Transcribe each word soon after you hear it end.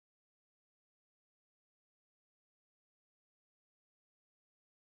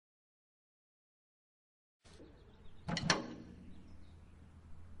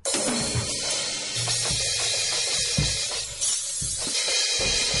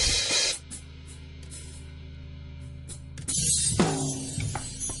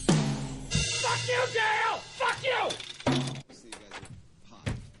Fuck you, Dale! Fuck you! See, you guys are hot.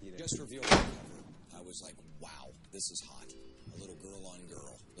 Just revealed the cover. I was like, wow, this is hot. A little girl on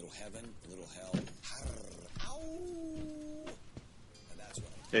girl. Little heaven, a little hell. Ow! And that's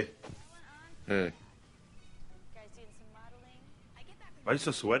what I'm Hey. Hey, Why are you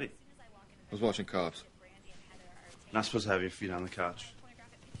so sweaty? I was watching Cops. Not supposed to have your feet on the couch.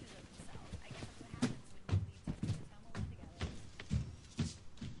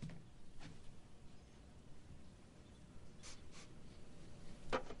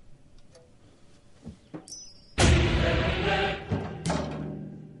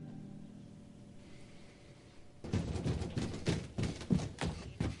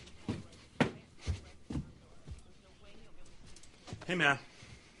 Hey, man.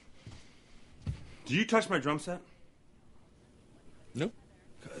 Did you touch my drum set? Nope.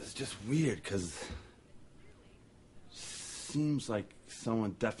 It's just weird, because seems like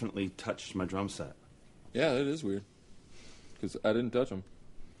someone definitely touched my drum set. Yeah, it is weird. Because I didn't touch him.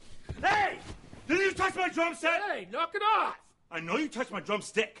 Hey! Did you touch my drum set? Hey, knock it off! I know you touched my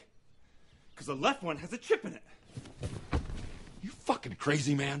drumstick, because the left one has a chip in it. You fucking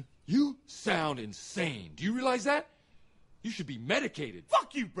crazy, man. You sound insane. Do you realize that? You should be medicated.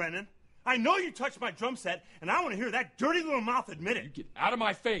 Fuck you, Brennan. I know you touched my drum set, and I want to hear that dirty little mouth admit it. You get out of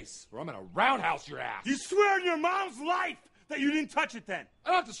my face, or I'm gonna roundhouse your ass. You swear on your mom's life that you didn't touch it then. I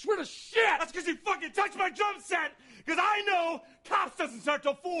don't have to swear to shit! That's because you fucking touched my drum set, because I know Cops doesn't start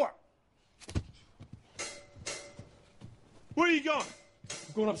till 4. Where are you going?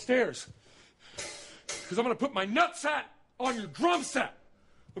 I'm going upstairs. Because I'm gonna put my nutsack on your drum set.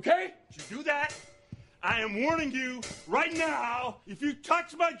 Okay? If you do that, I am warning you right now, if you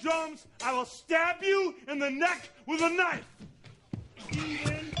touch my drums, I will stab you in the neck with a knife.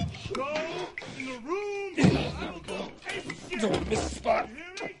 Even go in the room, I will go take shit. Don't want to miss a spot. You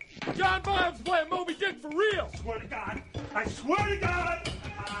hear me? John Bob's playing Moby Dick for real. I swear to God. I swear to God.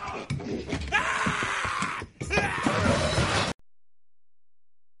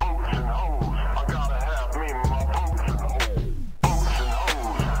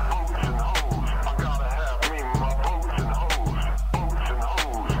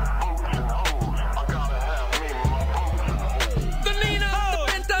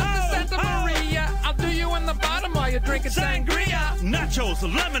 Drinking sangria, nachos,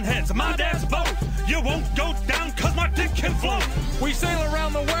 lemon heads, my dad's boat. You won't go down cause my dick can float. We sail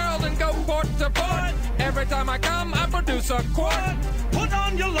around the world and go port to port. Every time I come, I produce a quart. Put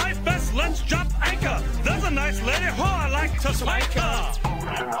on your life vest, let's drop anchor. There's a nice lady who I like to swank her.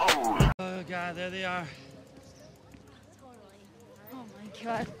 Oh God, there they are. Oh my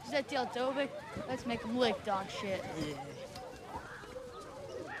God, is that Dale Dovick? Let's make him lick dog shit. Yeah.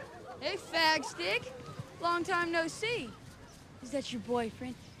 Hey, fag stick. Long time no see. Is that your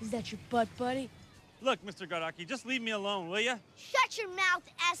boyfriend? Is that your butt buddy? Look, Mr. Gardaki, just leave me alone, will ya? Shut your mouth,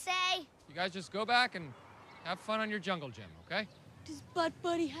 S.A. You guys just go back and have fun on your jungle gym, okay? Does butt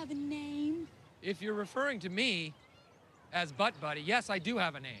buddy have a name? If you're referring to me as butt buddy, yes, I do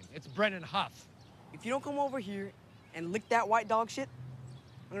have a name. It's Brennan Huff. If you don't come over here and lick that white dog shit,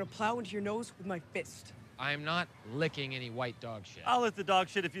 I'm gonna plow into your nose with my fist. I am not licking any white dog shit. I'll let the dog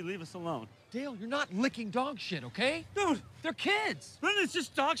shit if you leave us alone. Dale, you're not licking dog shit, okay? Dude, They're kids. Brennan, it's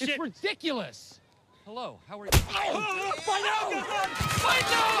just dog shit. It's ridiculous. Hello, how are you? Oh, My nose! My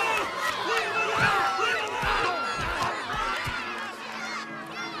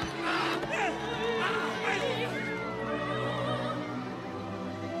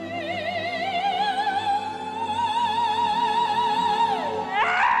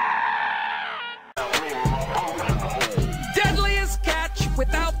Deadliest catch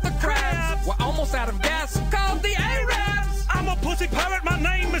without the crabs. We're almost out of gas, called the Arabs. I'm a pussy pirate, my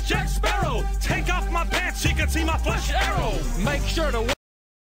name is Jack Sparrow. Take off my pants, you can see my flesh arrow. Make sure to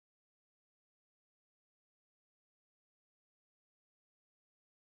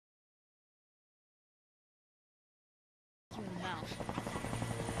Your mouth.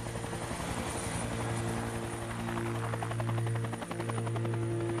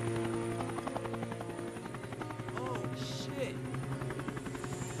 Oh shit.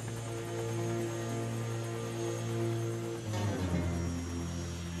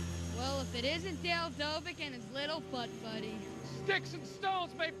 Well, if it isn't Dale Dovick and his little butt buddy. Sticks and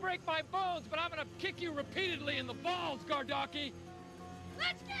stones may break my bones, but I'm gonna kick you repeatedly in the balls, Gardaki.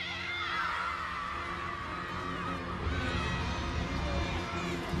 Let's go!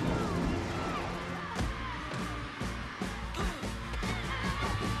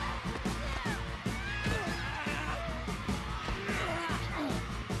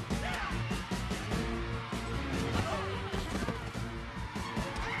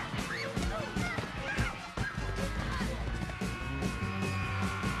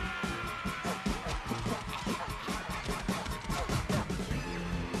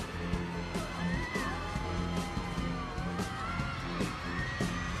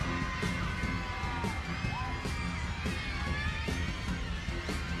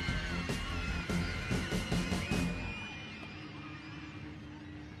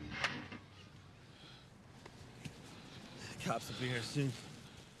 Cops will be here soon.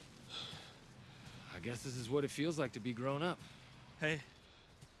 I guess this is what it feels like to be grown up. Hey,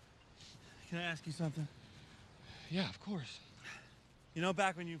 can I ask you something? Yeah, of course. You know,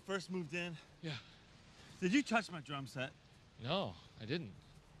 back when you first moved in, Yeah. did you touch my drum set? No, I didn't.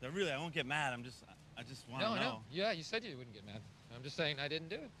 No, really, I won't get mad. I just want to know. No. Yeah, you said you wouldn't get mad. I'm just saying I didn't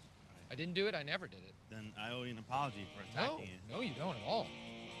do it. I didn't do it. I never did it. Then I owe you an apology for attacking you. No, you don't at all.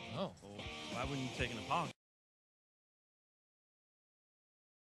 No. Well, why wouldn't you take an apology?